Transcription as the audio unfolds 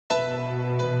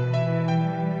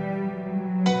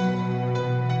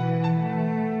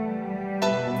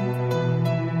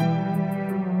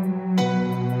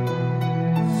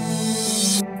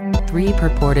3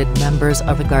 purported members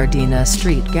of a Gardena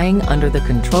street gang under the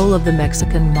control of the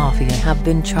Mexican Mafia have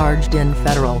been charged in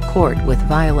federal court with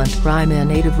violent crime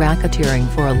in aid of racketeering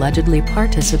for allegedly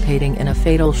participating in a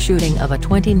fatal shooting of a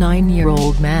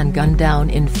 29-year-old man gunned down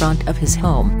in front of his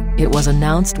home, it was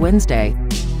announced Wednesday.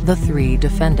 The 3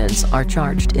 defendants are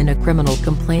charged in a criminal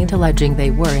complaint alleging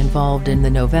they were involved in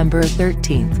the November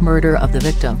 13 murder of the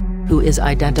victim, who is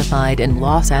identified in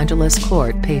Los Angeles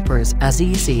court papers as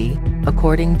EC,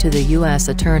 according to the U.S.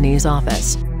 Attorney's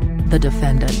Office. The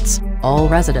defendants, all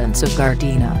residents of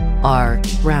Gardena, are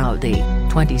Rowdy,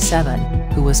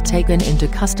 27, who was taken into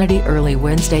custody early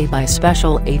Wednesday by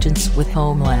special agents with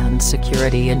Homeland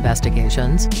Security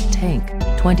Investigations, Tank,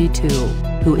 22,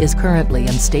 who is currently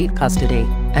in state custody,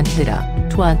 and Hida,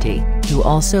 20, who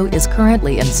also is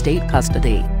currently in state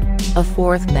custody. A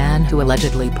 4th man who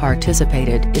allegedly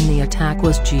participated in the attack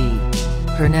was G.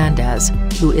 Hernandez,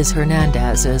 who is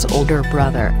Hernandez's older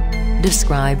brother.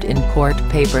 Described in court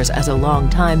papers as a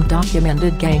long-time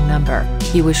documented gang member,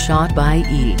 he was shot by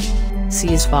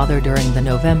E.C.'s father during the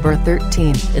November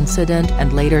 13 incident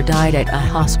and later died at a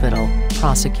hospital,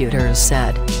 prosecutors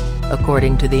said.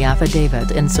 According to the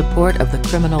affidavit in support of the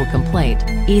criminal complaint,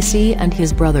 E.C. and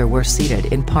his brother were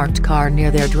seated in parked car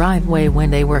near their driveway when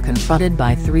they were confronted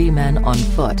by 3 men on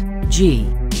foot,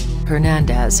 G.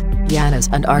 Hernandez, Yanez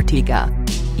and Artiga.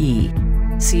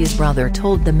 E.C.'s brother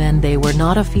told the men they were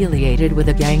not affiliated with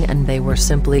a gang and they were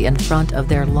simply in front of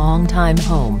their longtime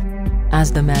home. As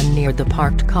the men neared the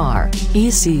parked car,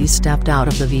 E.C. stepped out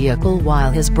of the vehicle while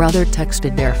his brother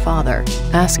texted their father,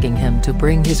 asking him to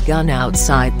bring his gun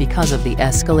outside because of the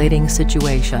escalating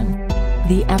situation.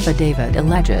 The affidavit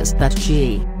alleges that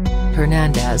G.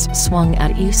 Hernandez swung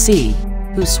at E.C.,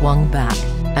 who swung back,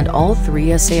 and all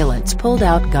 3 assailants pulled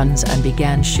out guns and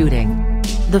began shooting.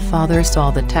 The father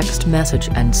saw the text message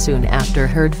and soon after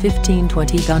heard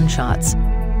 15-20 gunshots.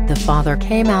 The father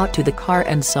came out to the car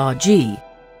and saw G.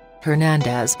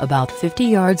 Hernandez about 50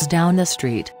 yards down the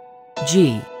street.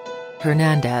 G.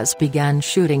 Hernandez began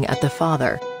shooting at the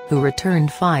father, who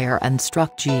returned fire and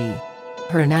struck G.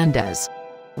 Hernandez.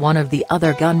 One of the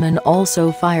other gunmen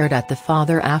also fired at the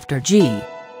father after G.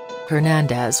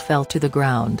 Hernandez fell to the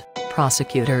ground,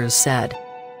 prosecutors said.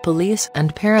 Police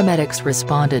and paramedics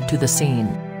responded to the scene,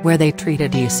 where they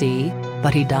treated E.C.,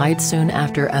 but he died soon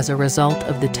after as a result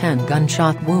of the 10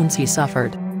 gunshot wounds he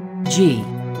suffered. G.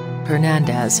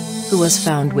 Hernandez, who was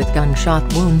found with gunshot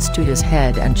wounds to his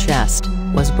head and chest,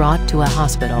 was brought to a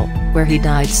hospital, where he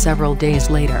died several days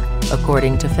later,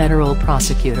 according to federal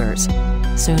prosecutors.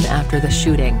 Soon after the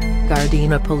shooting,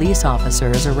 Gardena police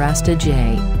officers arrested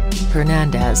J.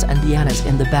 Hernandez and Yanez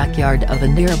in the backyard of a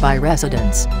nearby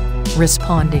residence.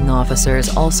 Responding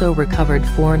officers also recovered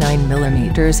 4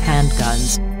 9mm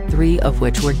handguns, 3 of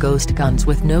which were ghost guns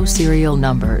with no serial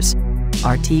numbers.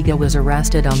 Artiga was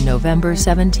arrested on November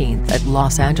 17 at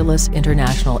Los Angeles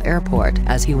International Airport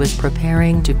as he was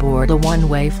preparing to board a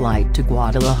one-way flight to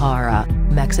Guadalajara,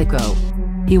 Mexico.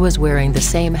 He was wearing the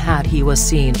same hat he was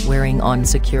seen wearing on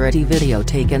security video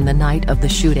taken the night of the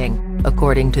shooting,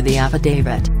 according to the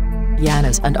affidavit.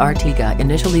 Yanez and Artiga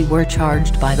initially were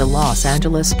charged by the Los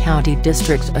Angeles County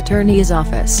District Attorney's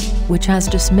Office, which has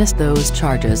dismissed those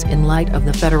charges in light of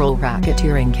the federal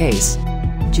racketeering case.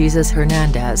 Jesus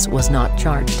Hernandez was not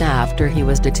charged after he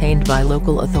was detained by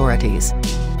local authorities.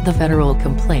 The federal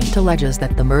complaint alleges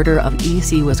that the murder of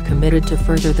E.C. was committed to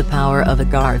further the power of a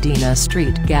Gardena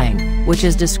street gang, which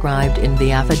is described in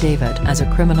the affidavit as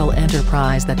a criminal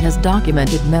enterprise that has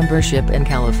documented membership in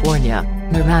California,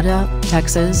 Nevada,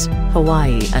 Texas,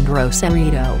 Hawaii and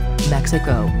Rosarito,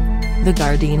 Mexico. The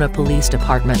Gardena Police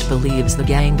Department believes the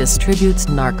gang distributes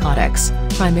narcotics,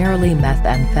 primarily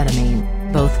methamphetamine,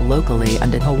 both locally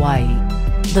and in Hawaii.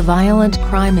 The violent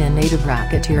crime in aid of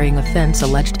racketeering offense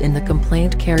alleged in the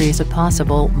complaint carries a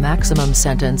possible maximum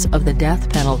sentence of the death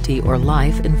penalty or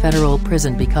life in federal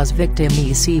prison because victim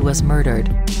E.C. was murdered,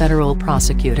 federal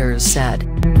prosecutors said.